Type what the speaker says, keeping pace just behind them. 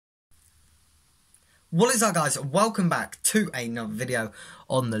What is up, guys? Welcome back to another video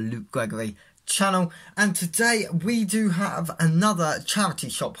on the Luke Gregory channel, and today we do have another charity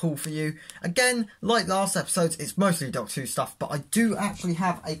shop haul for you. Again, like last episodes, it's mostly Doctor Who stuff, but I do actually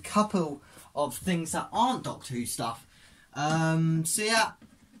have a couple of things that aren't Doctor Who stuff. So yeah,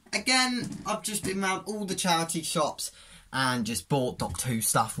 again, I've just been around all the charity shops and just bought Doctor Who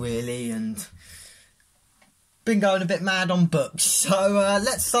stuff really, and been going a bit mad on books. So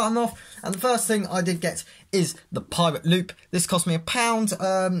let's start them off. And the first thing I did get is the Pirate Loop. This cost me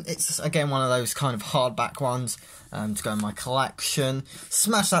 £1. It's again one of those kind of hardback ones to go in my collection.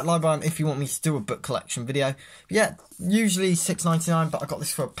 Smash that like button if you want me to do a book collection video. But yeah, usually £6.99, but I got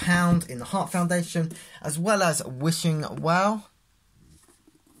this for £1 in the Heart Foundation, as well as Wishing Well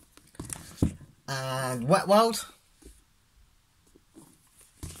and Wet World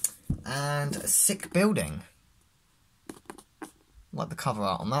and Sick Building. Like the cover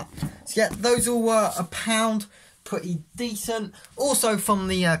art on that. So yeah, those all were £1, pretty decent. Also from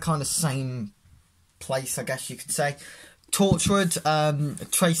the kind of same place, I guess you could say. Torchwood, a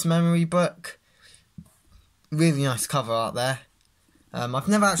Trace Memory book. Really nice cover art there. I've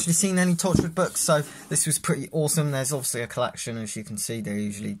never actually seen any Torchwood books, so this was pretty awesome. There's obviously a collection, as you can see. They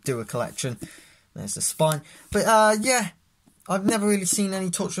usually do a collection. There's the spine. But yeah, I've never really seen any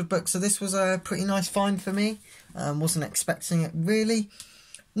Torchwood books, so this was a pretty nice find for me. Wasn't expecting it really.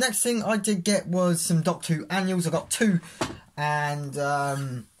 Next thing I did get was some Doctor Who annuals. I got two, and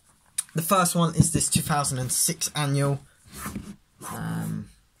the first one is this 2006 annual.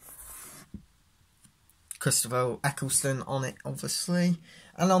 Christopher Eccleston on it, obviously,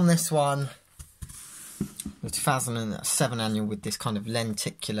 and on this one, the 2007 annual with this kind of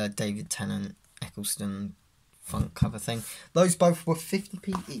lenticular David Tennant Eccleston front cover thing. Those both were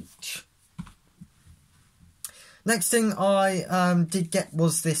 50p each. Next thing I did get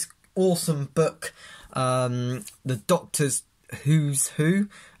was this awesome book, The Doctor's Who's Who.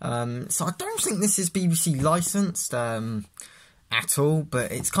 So I don't think this is BBC licensed at all,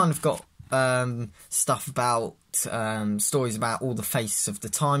 but it's kind of got stuff about, stories about all the faces of the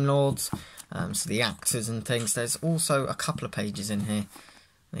Time Lords, so the actors and things. There's also a couple of pages in here.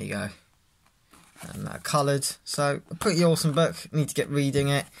 There you go. And coloured, so a pretty awesome book. Need to get reading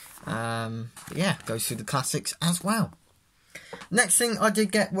it. But yeah, goes through the classics as well. Next thing I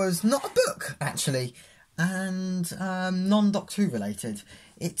did get was not a book actually, and non-Doctor Who related.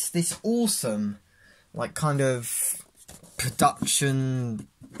 It's this awesome, like, kind of production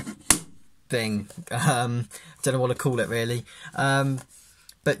thing. Don't know what to call it really.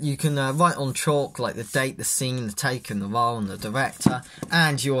 But you can write on chalk, like, the date, the scene, the take, and the role, and the director.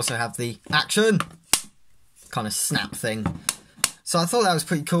 And you also have the action kind of snap thing. So I thought that was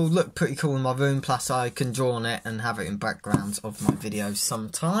pretty cool. Looked pretty cool in my room. Plus I can draw on it and have it in backgrounds of my videos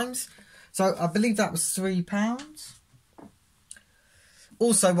sometimes. So I believe that was £3.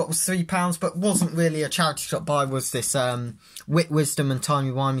 Also, what was £3 but wasn't really a charity shop buy was this Wit, Wisdom and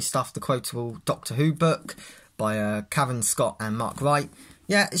Timey-Wimey Stuff, the quotable Doctor Who book by Karen Scott and Mark Wright.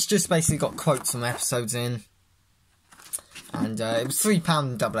 Yeah, it's just basically got quotes from episodes in. And it was £3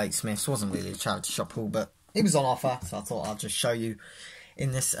 in Double 8 Smiths. Wasn't really a charity shop haul, but it was on offer, so I thought I'd just show you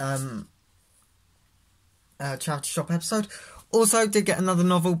in this charity shop episode. Also, did get another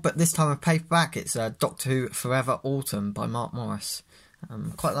novel, but this time a paperback. It's Doctor Who Forever Autumn by Mark Morris.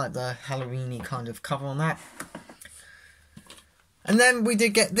 Quite like the Halloween-y kind of cover on that. And then we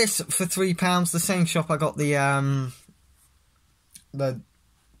did get this for £3. The same shop I got the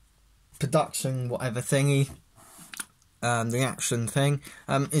production whatever thingy, the action thing.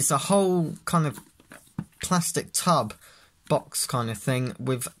 It's a whole kind of plastic tub box kind of thing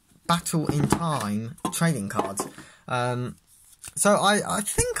with Battle in Time trading cards. So I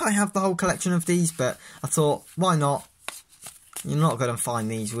think I have the whole collection of these, but I thought, why not? You're not going to find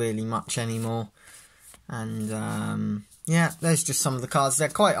these really much anymore. And yeah, there's just some of the cards. They're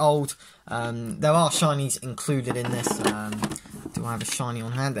quite old. There are shinies included in this. Do I have a shiny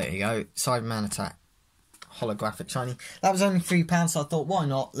on hand? There you go. Cyberman Attack holographic shiny. That was only £3, so I thought, why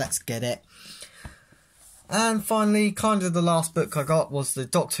not? Let's get it. And finally, kind of the last book I got was the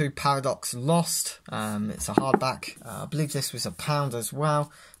Doctor Who Paradox Lost. It's a hardback. I believe this was £1 as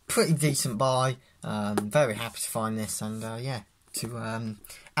well. Pretty decent buy. Very happy to find this, and yeah, to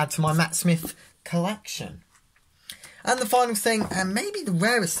add to my Matt Smith collection. And the final thing, and maybe the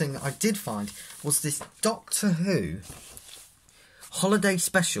rarest thing that I did find, was this Doctor Who holiday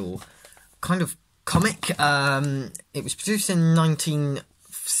special kind of comic. It was produced in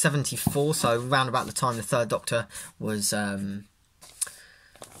 1974, so around about the time the Third Doctor was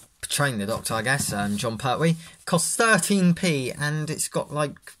portraying the Doctor, I guess, Jon Pertwee. Costs 13p, and it's got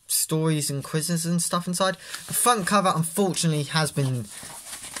like stories and quizzes and stuff inside. The front cover, unfortunately, has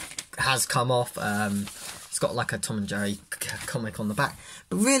come off. It's got like a Tom and Jerry comic on the back,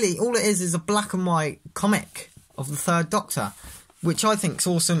 but really all it is a black and white comic of the Third Doctor, which I think is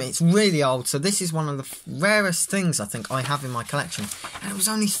awesome. It's really old, so this is one of the rarest things I think I have in my collection. And it was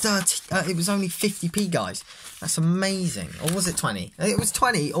only 50p, guys. That's amazing. Or was it 20? It was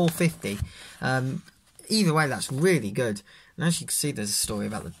 20 or 50. Either way, that's really good. And as you can see, there's a story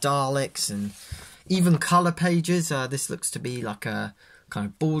about the Daleks and even colour pages. This looks to be like a kind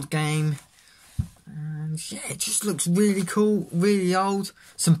of board game. And yeah, it just looks really cool, really old.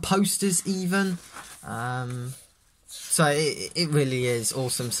 Some posters even. So it really is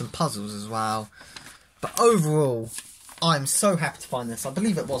awesome. Some puzzles as well. But overall, I'm so happy to find this. I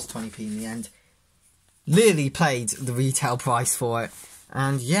believe it was 20p in the end. Nearly paid the retail price for it.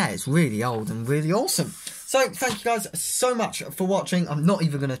 And yeah, it's really old and really awesome. So thank you guys so much for watching. I'm not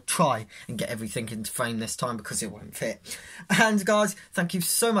even going to try and get everything into frame this time because it won't fit. And guys, thank you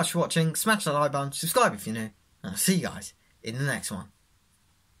so much for watching. Smash that like button, subscribe if you're new. And I'll see you guys in the next one.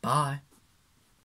 Bye.